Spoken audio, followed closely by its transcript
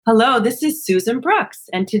Hello, this is Susan Brooks,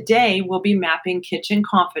 and today we'll be mapping kitchen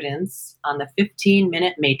confidence on the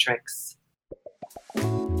 15-minute matrix.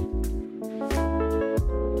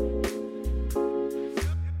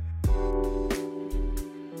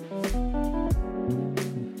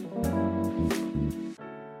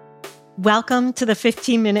 Welcome to the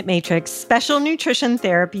 15-Minute Matrix special nutrition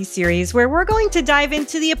therapy series, where we're going to dive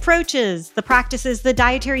into the approaches, the practices, the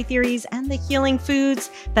dietary theories, and the healing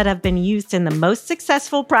foods that have been used in the most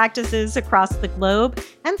successful practices across the globe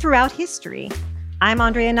and throughout history. I'm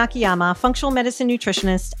Andrea Nakayama, functional medicine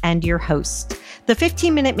nutritionist and your host. The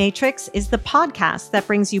 15-Minute Matrix is the podcast that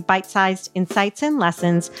brings you bite-sized insights and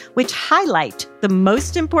lessons which highlight the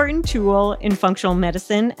most important tool in functional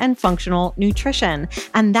medicine and functional nutrition,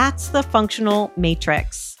 and that's the functional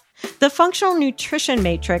matrix. The functional nutrition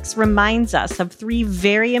matrix reminds us of three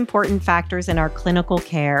very important factors in our clinical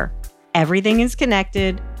care. Everything is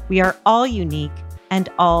connected, we are all unique, and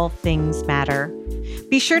all things matter.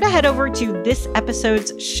 Be sure to head over to this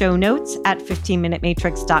episode's show notes at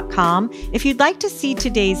 15minutematrix.com if you'd like to see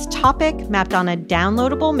today's topic mapped on a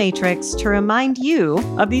downloadable matrix to remind you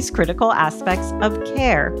of these critical aspects of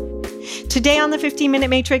care. Today on the 15-Minute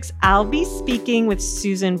Matrix, I'll be speaking with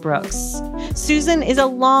Susan Brooks. Susan is a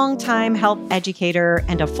longtime health educator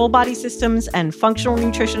and a full body systems and functional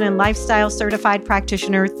nutrition and lifestyle certified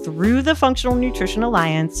practitioner through the Functional Nutrition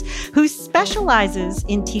Alliance, who specializes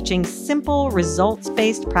in teaching simple,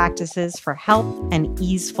 results-based practices for health and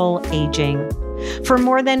easeful aging. For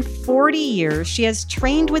more than 40 years, she has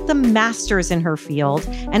trained with the masters in her field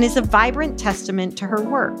and is a vibrant testament to her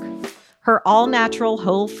work. Her all-natural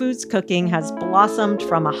whole foods cooking has blossomed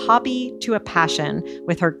from a hobby to a passion,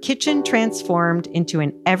 with her kitchen transformed into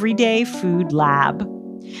an everyday food lab.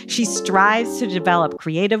 She strives to develop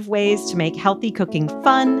creative ways to make healthy cooking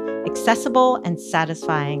fun, accessible, and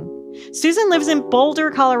satisfying. Susan lives in Boulder,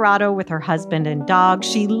 Colorado with her husband and dog.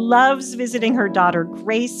 She loves visiting her daughter,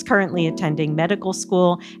 Grace, currently attending medical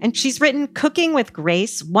school, and she's written Cooking with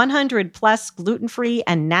Grace, 100+ gluten-free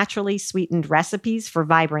and naturally sweetened recipes for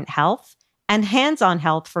vibrant health, and Hands-on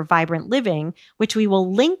Health for Vibrant Living, which we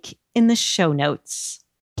will link in the show notes.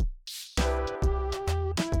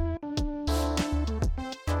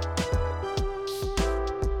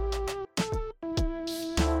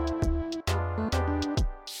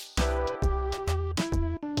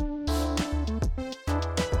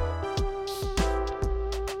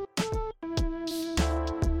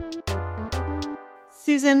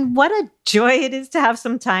 Susan, what a joy it is to have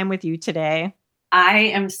some time with you today. I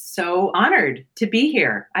am so honored to be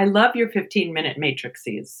here. I love your 15-minute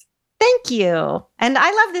matrices. Thank you. And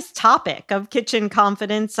I love this topic of kitchen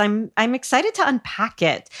confidence. I'm excited to unpack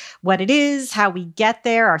it, what it is, how we get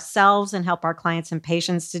there ourselves, and help our clients and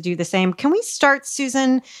patients to do the same. Can we start,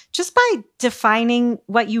 Susan, just by defining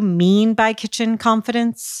what you mean by kitchen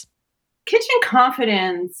confidence? Kitchen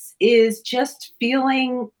confidence is just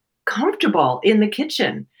feeling comfortable in the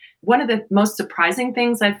kitchen. One of the most surprising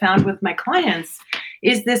things I've found with my clients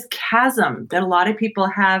is this chasm that a lot of people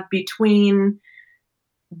have between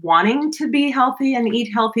wanting to be healthy and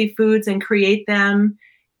eat healthy foods and create them,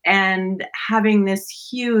 and having this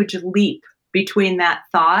huge leap between that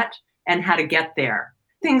thought and how to get there.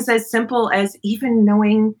 Things as simple as even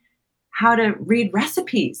knowing how to read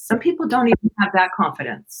recipes. Some people don't even have that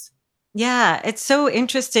confidence. Yeah, it's so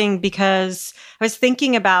interesting because I was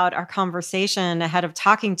thinking about our conversation ahead of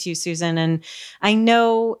talking to you, Susan, and I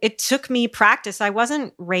know it took me practice. I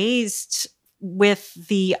wasn't raised with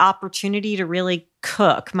the opportunity to really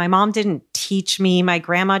cook. My mom didn't teach me. My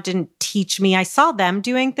grandma didn't teach me. I saw them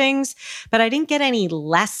doing things, but I didn't get any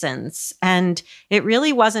lessons. And it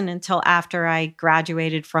really wasn't until after I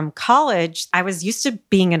graduated from college, I was used to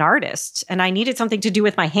being an artist and I needed something to do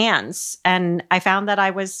with my hands. And I found that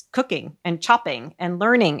I was cooking and chopping and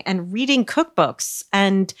learning and reading cookbooks.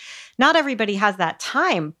 And not everybody has that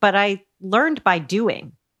time, but I learned by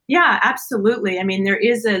doing. Yeah, absolutely. I mean, there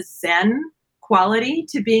is a Zen quality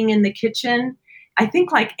to being in the kitchen. I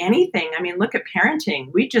think like anything, I mean, look at parenting.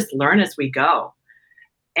 We just learn as we go.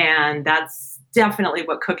 And that's definitely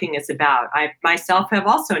what cooking is about. I myself have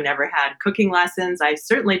also never had cooking lessons. I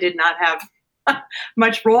certainly did not have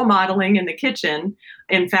much role modeling in the kitchen.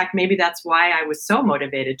 In fact, maybe that's why I was so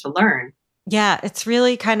motivated to learn. Yeah, it's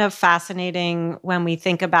really kind of fascinating when we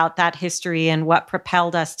think about that history and what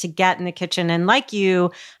propelled us to get in the kitchen. And like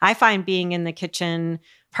you, I find being in the kitchen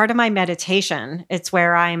part of my meditation. It's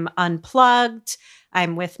where I'm unplugged.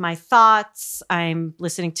 I'm with my thoughts. I'm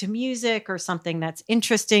listening to music or something that's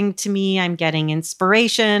interesting to me. I'm getting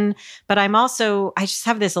inspiration, but I just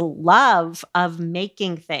have this love of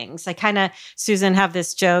making things. Susan, have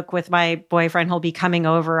this joke with my boyfriend. He'll be coming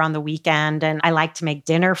over on the weekend and I like to make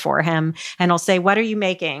dinner for him. And he'll say, "What are you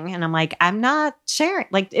making?" And I'm like, "I'm not sharing.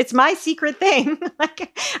 Like, it's my secret thing."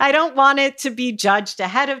 Like, I don't want it to be judged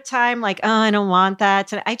ahead of time. Like, "Oh, I don't want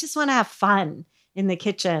that." I just want to have fun in the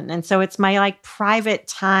kitchen. And so it's my like private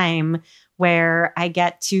time where I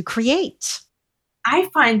get to create. I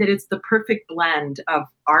find that it's the perfect blend of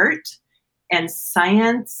art and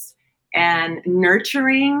science and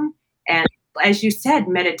nurturing and, as you said,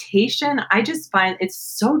 meditation. I just find it's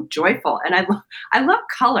so joyful, and I love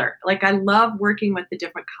color. Like, I love working with the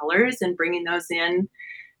different colors and bringing those in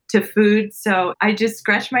to food. So I just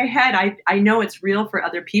scratch my head. I know it's real for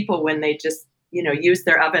other people when they just use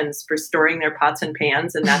their ovens for storing their pots and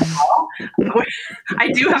pans, and that's all. I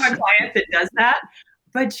do have a client that does that.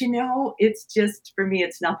 But it's just, for me,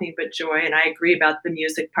 it's nothing but joy. And I agree about the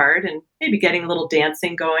music part and maybe getting a little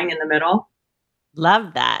dancing going in the middle.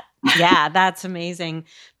 Love that. Yeah, that's amazing.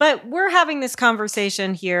 But we're having this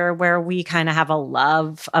conversation here where we kind of have a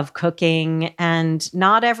love of cooking, and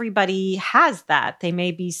not everybody has that. They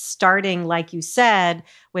may be starting, like you said,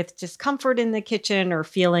 with discomfort in the kitchen or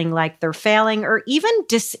feeling like they're failing or even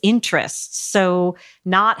disinterest. So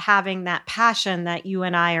not having that passion that you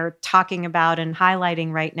and I are talking about and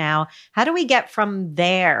highlighting right now, how do we get from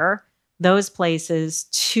those places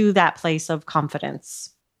to that place of confidence?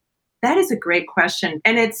 That is a great question.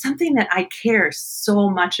 And it's something that I care so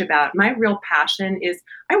much about. My real passion is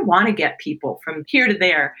I want to get people from here to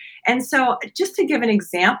there. And so, just to give an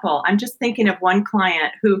example, I'm just thinking of one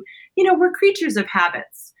client who, we're creatures of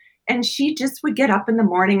habits. And she just would get up in the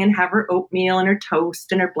morning and have her oatmeal and her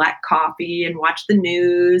toast and her black coffee and watch the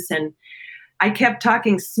news. And I kept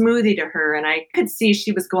talking smoothie to her, and I could see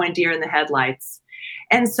she was going deer in the headlights.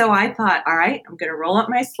 And so I thought, all right, I'm going to roll up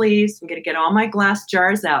my sleeves. I'm going to get all my glass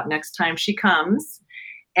jars out next time she comes.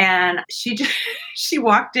 And she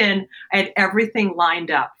walked in. I had everything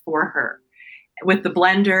lined up for her with the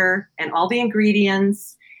blender and all the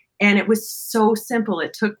ingredients. And it was so simple.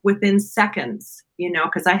 It took within seconds,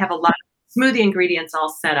 because I have a lot of smoothie ingredients all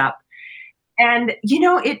set up. And,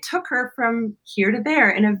 it took her from here to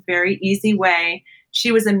there in a very easy way.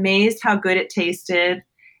 She was amazed how good it tasted.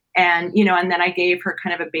 And, and then I gave her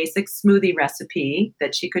kind of a basic smoothie recipe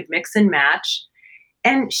that she could mix and match.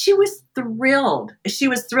 And she was thrilled. She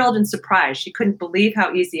was thrilled and surprised. She couldn't believe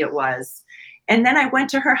how easy it was. And then I went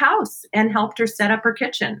to her house and helped her set up her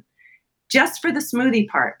kitchen just for the smoothie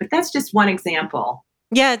part. But that's just one example.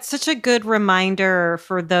 Yeah, it's such a good reminder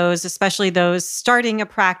for those, especially those starting a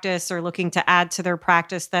practice or looking to add to their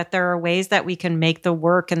practice, that there are ways that we can make the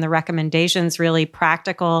work and the recommendations really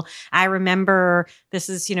practical. I remember this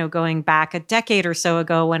is, going back a decade or so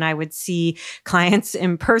ago when I would see clients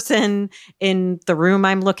in person in the room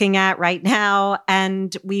I'm looking at right now,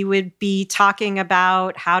 and we would be talking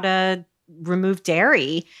about how to remove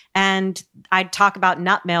dairy. And I'd talk about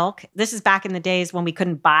nut milk. This is back in the days when we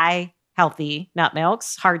couldn't buy healthy nut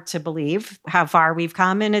milks. Hard to believe how far we've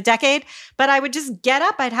come in a decade. But I would just get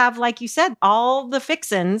up. I'd have, like you said, all the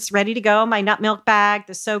fixins ready to go, my nut milk bag,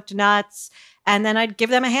 the soaked nuts. And then I'd give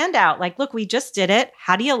them a handout. Like, look, we just did it.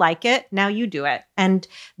 How do you like it? Now you do it. And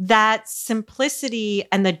that simplicity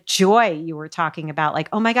and the joy you were talking about, like,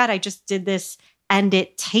 oh my God, I just did this and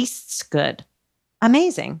it tastes good.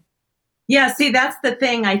 Amazing. Yeah, see, that's the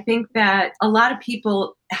thing. I think that a lot of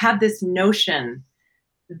people have this notion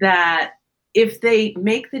that if they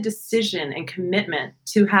make the decision and commitment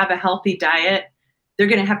to have a healthy diet, they're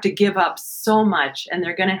going to have to give up so much, and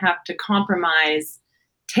they're going to have to compromise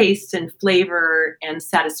taste and flavor and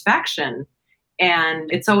satisfaction. And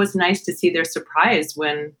it's always nice to see their surprise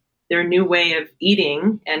when their new way of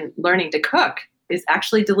eating and learning to cook is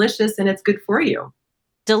actually delicious and it's good for you.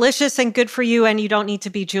 Delicious and good for you, and you don't need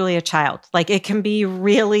to be Julia Child. Like, it can be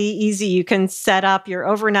really easy. You can set up your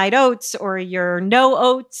overnight oats or your no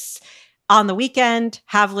oats on the weekend,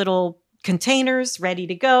 have little containers ready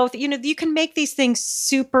to go. You can make these things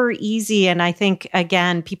super easy. And I think,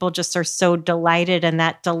 again, people just are so delighted, and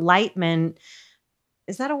that delightment,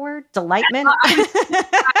 is that a word? Delightment?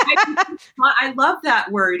 I love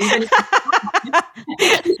that word. Even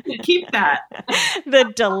keep that.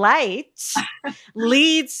 The delight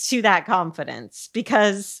leads to that confidence,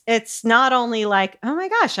 because it's not only like, oh my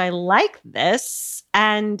gosh, I like this,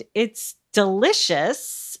 and it's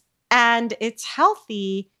delicious and it's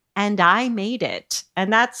healthy and I made it.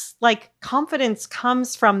 And that's like, confidence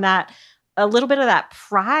comes from that, a little bit of that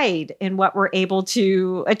pride in what we're able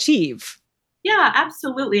to achieve. Yeah,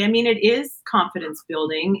 absolutely. I mean, it is confidence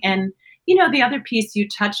building. And, the other piece you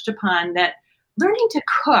touched upon that learning to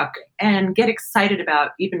cook and get excited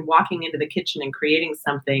about even walking into the kitchen and creating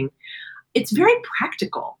something, it's very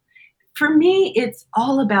practical. For me, it's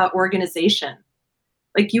all about organization.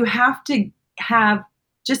 Like you have to have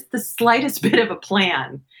just the slightest bit of a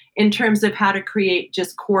plan in terms of how to create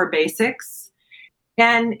just core basics.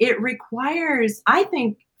 And it requires, I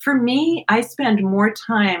think, for me, I spend more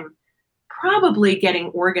time probably getting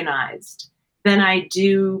organized than I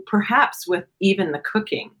do perhaps with even the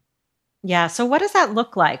cooking. Yeah. So, what does that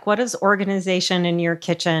look like? What is organization in your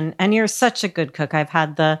kitchen? And you're such a good cook. I've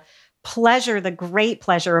had the great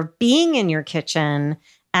pleasure of being in your kitchen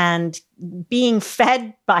and being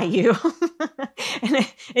fed by you.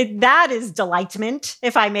 And that is delightment,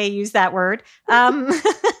 if I may use that word.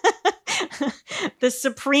 The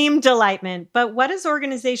supreme delightment. But what does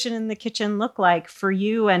organization in the kitchen look like for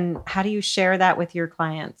you? And how do you share that with your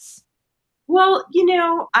clients? Well,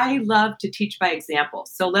 I love to teach by example.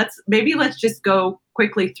 So let's just go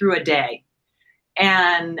quickly through a day.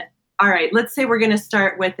 And all right, let's say we're going to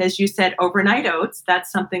start with, as you said, overnight oats.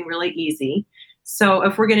 That's something really easy. So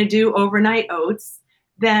if we're going to do overnight oats,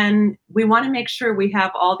 then we want to make sure we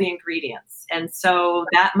have all the ingredients. And so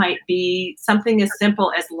that might be something as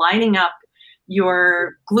simple as lining up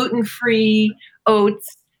your gluten-free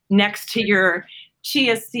oats next to your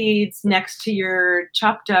chia seeds, next to your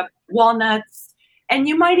chopped up walnuts. And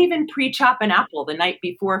you might even pre-chop an apple the night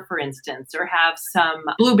before, for instance, or have some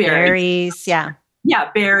blueberries. Berries. Yeah.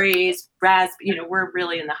 Yeah, berries, we're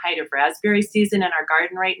really in the height of raspberry season in our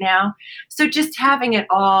garden right now. So just having it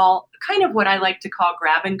all kind of what I like to call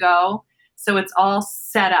grab and go. So it's all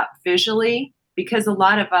set up visually because a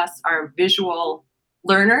lot of us are visual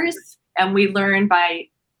learners and we learn by,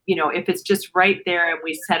 if it's just right there and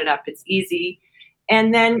we set it up, it's easy.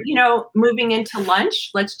 And then, moving into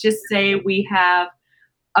lunch, let's just say we have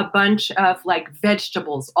a bunch of like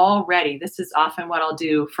vegetables already. This is often what I'll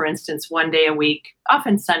do, for instance, one day a week,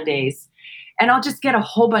 often Sundays, and I'll just get a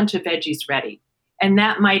whole bunch of veggies ready. And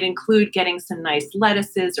that might include getting some nice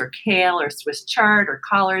lettuces or kale or Swiss chard or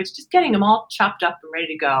collards, just getting them all chopped up and ready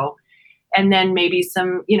to go. And then maybe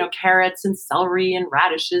some, carrots and celery and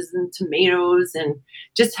radishes and tomatoes and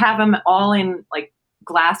just have them all in like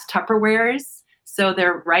glass Tupperwares. So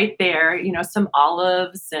they're right there, some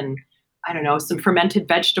olives and I don't know, some fermented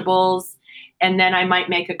vegetables. And then I might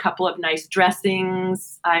make a couple of nice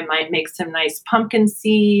dressings. I might make some nice pumpkin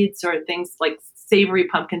seeds or things like savory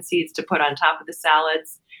pumpkin seeds to put on top of the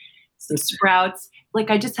salads, some sprouts.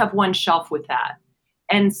 Like I just have one shelf with that.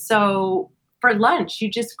 And so for lunch,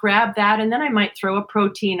 you just grab that and then I might throw a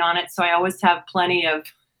protein on it. So I always have plenty of,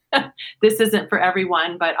 this isn't for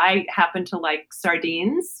everyone, but I happen to like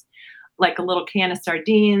sardines, like a little can of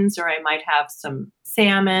sardines, or I might have some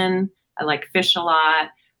salmon. I like fish a lot.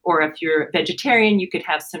 Or if you're vegetarian, you could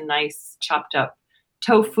have some nice chopped up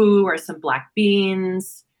tofu or some black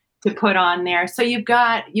beans to put on there. So you've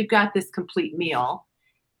got this complete meal.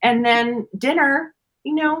 And then dinner,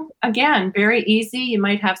 again, very easy. You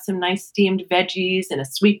might have some nice steamed veggies and a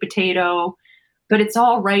sweet potato, but it's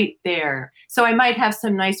all right there. So I might have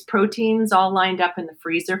some nice proteins all lined up in the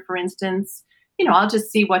freezer, for instance. I'll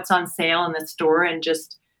just see what's on sale in the store and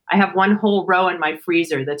I have one whole row in my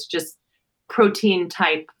freezer that's just protein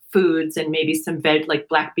type foods and maybe some veg like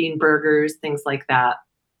black bean burgers, things like that.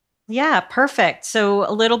 Yeah, perfect. So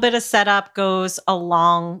a little bit of setup goes a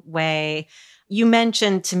long way. You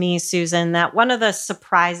mentioned to me, Susan, that one of the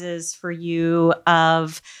surprises for you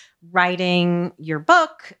of writing your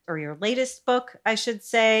book or your latest book, I should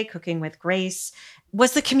say, Cooking with Grace,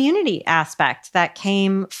 was the community aspect that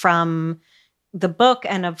came from the book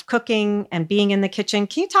and of cooking and being in the kitchen.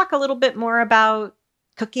 Can you talk a little bit more about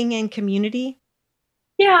cooking and community?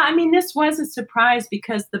 Yeah, I mean, this was a surprise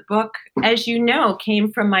because the book, as you know, came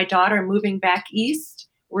from my daughter moving back east.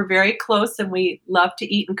 We're very close and we love to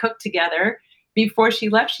eat and cook together. Before she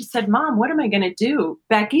left, she said, Mom, what am I going to do?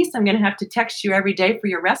 Back east, I'm going to have to text you every day for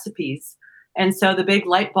your recipes. And so the big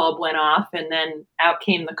light bulb went off, and then out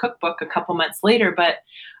came the cookbook a couple months later. But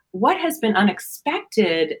what has been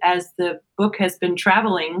unexpected as the book has been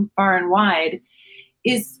traveling far and wide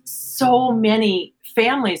is so many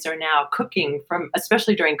families are now cooking from,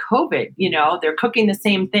 especially during COVID, they're cooking the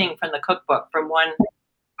same thing from the cookbook from one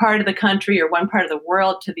part of the country or one part of the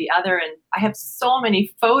world to the other. And I have so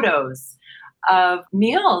many photos of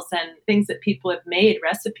meals and things that people have made,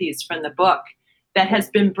 recipes from the book that has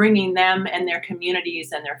been bringing them and their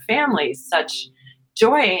communities and their families such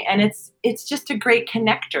joy. And it's just a great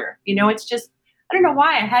connector. It's just, I don't know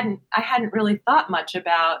why I hadn't really thought much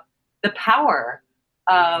about the power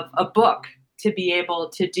of a book to be able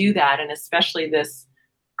to do that. And especially this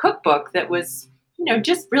cookbook that was,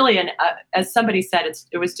 just really as somebody said,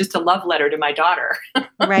 it was just a love letter to my daughter.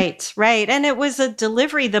 Right. And it was a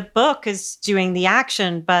delivery. The book is doing the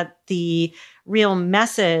action, but the real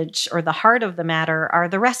message or the heart of the matter are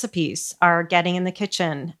the recipes, are getting in the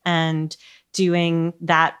kitchen and doing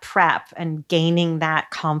that prep and gaining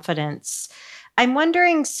that confidence. I'm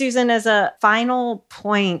wondering, Susan, as a final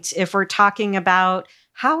point, if we're talking about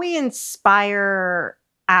how we inspire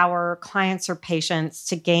our clients or patients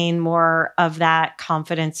to gain more of that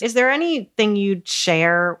confidence, is there anything you'd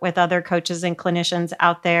share with other coaches and clinicians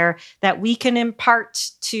out there that we can impart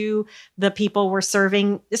to the people we're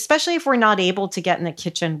serving, especially if we're not able to get in the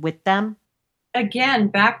kitchen with them? Again,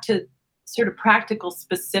 back to sort of practical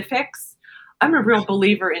specifics. I'm a real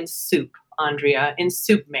believer in soup, Andrea, in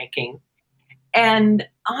soup making. And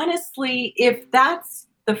honestly, if that's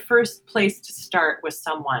the first place to start with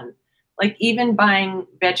someone, like even buying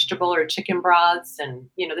vegetable or chicken broths, and,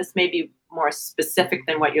 this may be more specific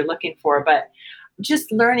than what you're looking for, but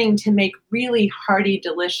just learning to make really hearty,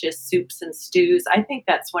 delicious soups and stews, I think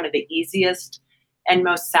that's one of the easiest and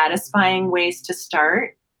most satisfying ways to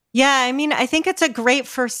start. Yeah, I think it's a great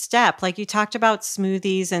first step. Like you talked about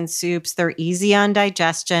smoothies and soups, they're easy on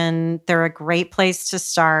digestion. They're a great place to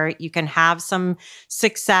start. You can have some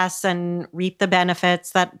success and reap the benefits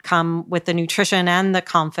that come with the nutrition and the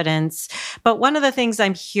confidence. But one of the things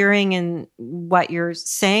I'm hearing in what you're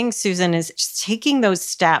saying, Susan, is just taking those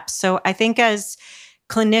steps. So I think as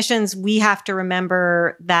clinicians, we have to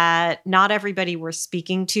remember that not everybody we're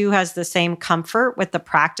speaking to has the same comfort with the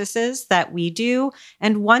practices that we do.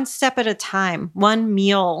 And one step at a time, one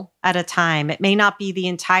meal at a time. It may not be the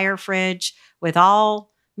entire fridge with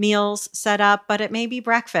all meals set up, but it may be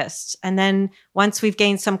breakfast. And then once we've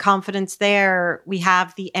gained some confidence there, we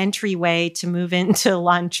have the entryway to move into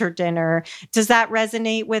lunch or dinner. Does that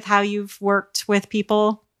resonate with how you've worked with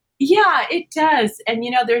people? Yeah, it does. And,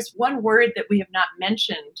 there's one word that we have not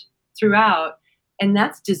mentioned throughout, and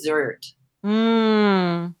that's dessert.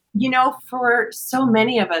 For so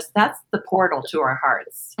many of us, that's the portal to our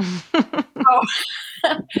hearts. So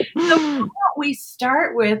what we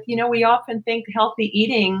start with, we often think healthy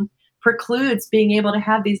eating precludes being able to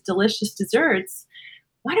have these delicious desserts.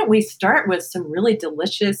 Why don't we start with some really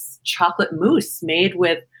delicious chocolate mousse made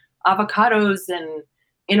with avocados and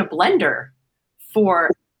in a blender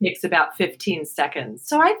takes about 15 seconds.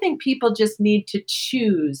 So I think people just need to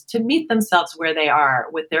choose to meet themselves where they are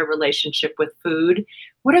with their relationship with food.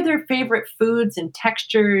 What are their favorite foods and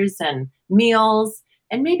textures and meals?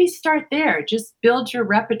 And maybe start there. Just build your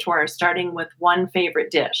repertoire starting with one favorite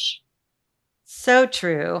dish. So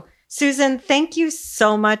true. Susan, thank you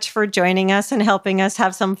so much for joining us and helping us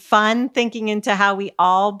have some fun thinking into how we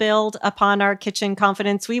all build upon our kitchen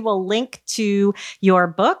confidence. We will link to your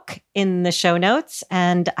book in the show notes,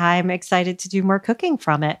 and I'm excited to do more cooking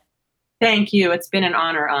from it. Thank you. It's been an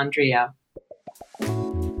honor, Andrea.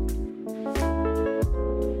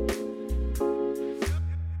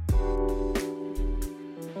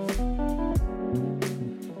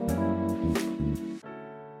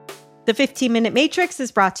 The 15-Minute Matrix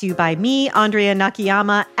is brought to you by me, Andrea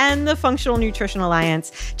Nakayama, and the Functional Nutrition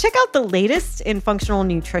Alliance. Check out the latest in functional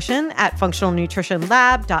nutrition at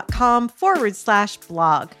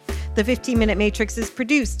functionalnutritionlab.com/blog. The 15-Minute Matrix is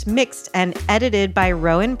produced, mixed, and edited by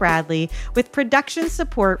Rowan Bradley with production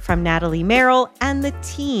support from Natalie Merrill and the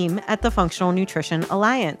team at the Functional Nutrition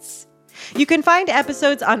Alliance. You can find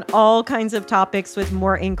episodes on all kinds of topics with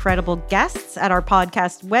more incredible guests at our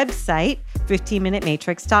podcast website,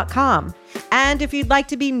 15minutematrix.com. And if you'd like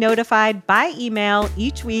to be notified by email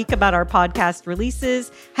each week about our podcast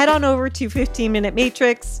releases, head on over to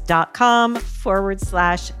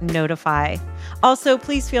 15minutematrix.com/notify. Also,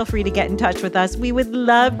 please feel free to get in touch with us. We would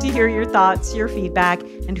love to hear your thoughts, your feedback,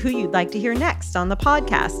 and who you'd like to hear next on the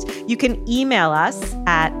podcast. You can email us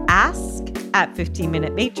at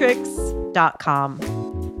ask@15minutematrix.com.